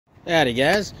Howdy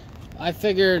guys, I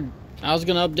figured I was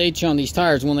gonna update you on these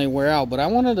tires when they wear out, but I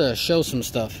wanted to show some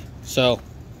stuff. So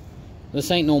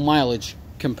this ain't no mileage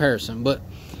comparison, but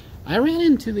I ran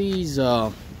into these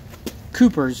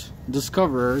Cooper's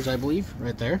Discoverers, I believe,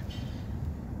 right there.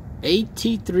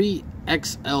 At3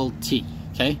 XLT.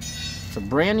 Okay, it's a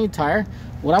brand new tire.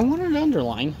 What I wanted to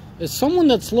underline is someone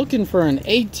that's looking for an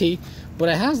AT, but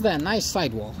it has that nice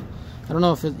sidewall. I don't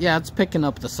know if it's picking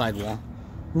up the sidewall.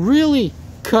 Really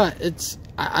cut.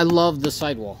 I love the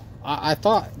sidewall. I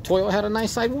thought Toyo had a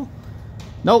nice sidewall.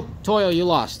 Nope, Toyo, you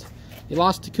lost. You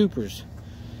lost to Cooper's.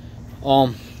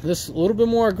 This is a little bit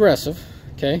more aggressive.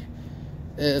 Okay,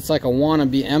 it's like a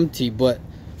wannabe empty, but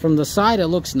from the side it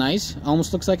looks nice.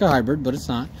 Almost looks like a hybrid, but it's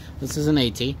not. This is an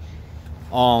AT.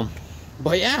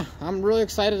 But yeah, I'm really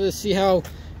excited to see how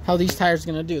these tires are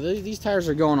gonna do. These tires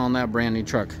are going on that brand new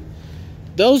truck.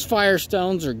 Those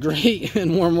Firestones are great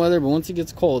in warm weather, but once it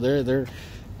gets cold, they're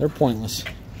pointless.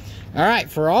 All right,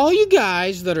 for all you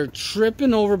guys that are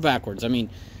tripping over backwards, I mean,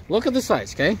 look at the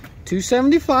size, okay?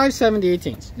 275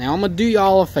 70/18. Now I'm gonna do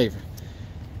y'all a favor.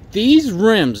 These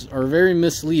rims are very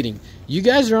misleading. You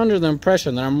guys are under the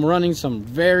impression that I'm running some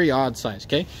very odd size,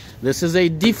 okay? This is a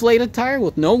deflated tire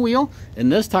with no wheel, and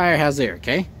this tire has air,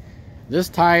 okay? This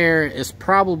tire is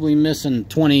probably missing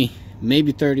 20,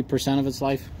 maybe 30% of its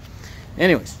life.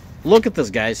 Anyways, look at this,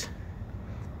 guys.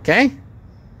 Okay?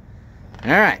 All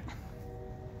right.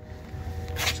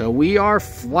 So we are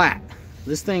flat.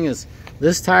 This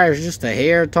tire is just a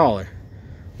hair taller.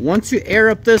 Once you air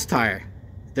up this tire,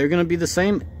 they're going to be the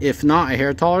same, if not a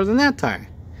hair taller than that tire.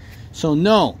 So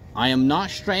no, I am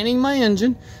not straining my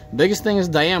engine. Biggest thing is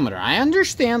diameter. I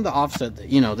understand the offset.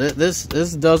 You know, this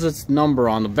does its number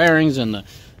on the bearings and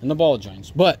the ball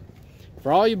joints. But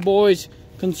for all you boys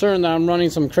concerned that I'm running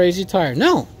some crazy tire,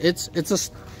 no, it's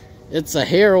a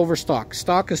hair over stock.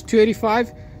 Stock is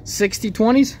 285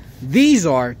 60/20s. These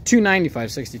are 295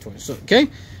 60/20s. So okay,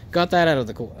 got that out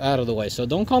of the way. So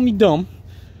don't call me dumb.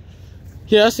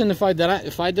 Yes, and if I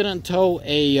didn't tow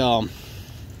a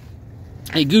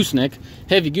gooseneck,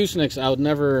 heavy goosenecks, I would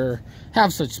never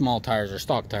have such small tires or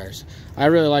stock tires. I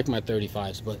really like my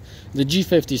 35s, but the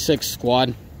G56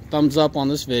 squad, thumbs up on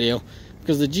this video,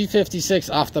 because the G56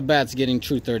 off the bat's getting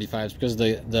true 35s, because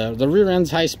the rear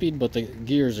end's high speed, but the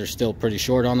gears are still pretty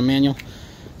short on the manual,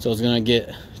 so it's gonna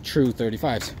get true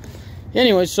 35s.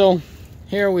 Anyway, so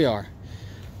here we are.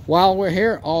 While we're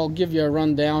here, I'll give you a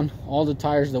rundown all the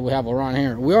tires that we have around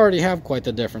here. We already have quite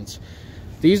the difference.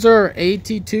 These are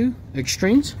AT2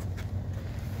 Extremes.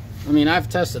 I mean, I've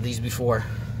tested these before.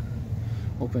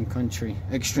 Open Country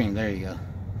Extreme, there you go.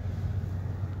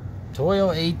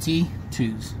 Toyo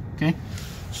AT2s. Okay,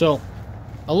 so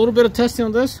a little bit of testing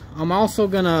on this. I'm also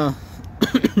gonna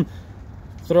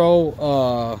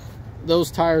throw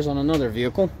those tires on another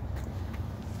vehicle.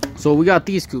 So we got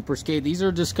these Coopers. Okay, these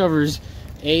are Discover's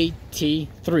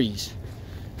AT3s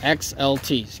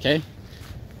XLTs. Okay,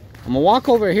 I'm gonna walk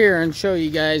over here and show you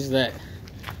guys that,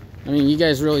 I mean, you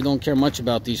guys really don't care much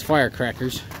about these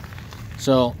firecrackers.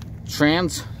 So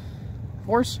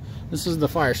transforce, this is the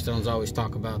Firestones I always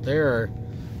talk about. They're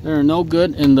no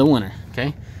good in the winter.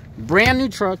 Okay, brand new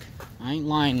truck. I ain't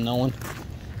lying to no one.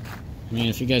 I mean,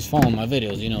 if you guys follow my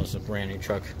videos, you know it's a brand new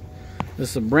truck.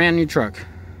 This is a brand new truck.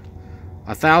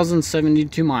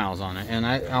 1,072 miles on it, and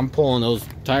I'm pulling those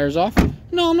tires off.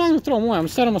 No, I'm not gonna throw them away. I'm gonna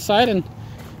set them aside, and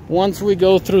once we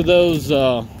go through those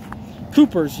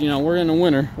Coopers, you know, we're in the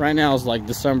winter. Right now is like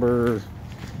December.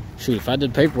 Shoot, if I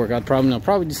did paperwork, I'd probably know.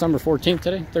 Probably December 14th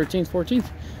today, 13th, 14th.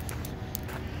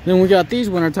 Then we got these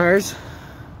winter tires.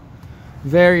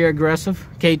 Very aggressive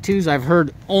K2s. I've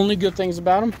heard only good things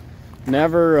about them.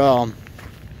 Never,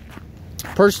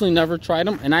 personally, never tried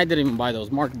them, and I didn't even buy those.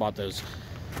 Mark bought those.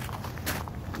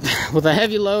 With a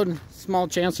heavy load, small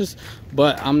chances,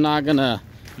 but I'm not gonna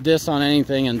diss on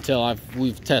anything until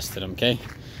we've tested them. Okay,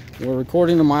 we're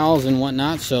recording the miles and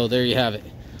whatnot, so there you have it.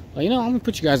 Well, you know, I'm gonna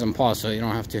put you guys on pause so you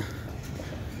don't have to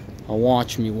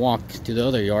watch me walk to the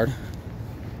other yard.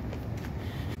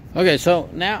 Okay, so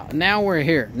now we're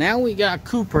here. Now we got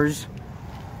Cooper's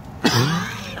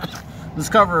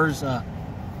Discoverers.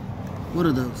 What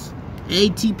are those?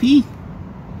 ATP.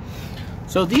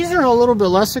 So these are a little bit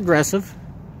less aggressive.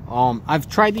 I've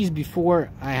tried these before.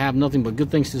 I have nothing but good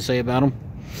things to say about them.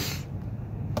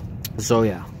 So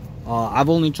yeah, I've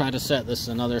only tried a set. This is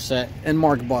another set, and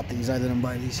Mark bought these. I didn't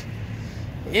buy these.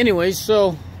 Anyways,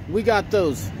 so we got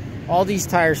those. All these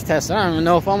tires tested. I don't even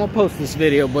know if I'm gonna post this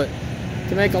video, but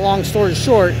to make a long story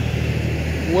short,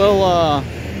 we'll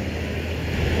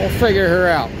figure her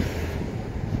out.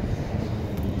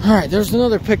 All right, there's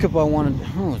another pickup I wanted.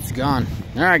 Oh, it's gone.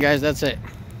 All right, guys, that's it.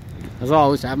 As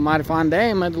always, have a mighty fine day,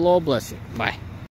 and may the Lord bless you. Bye.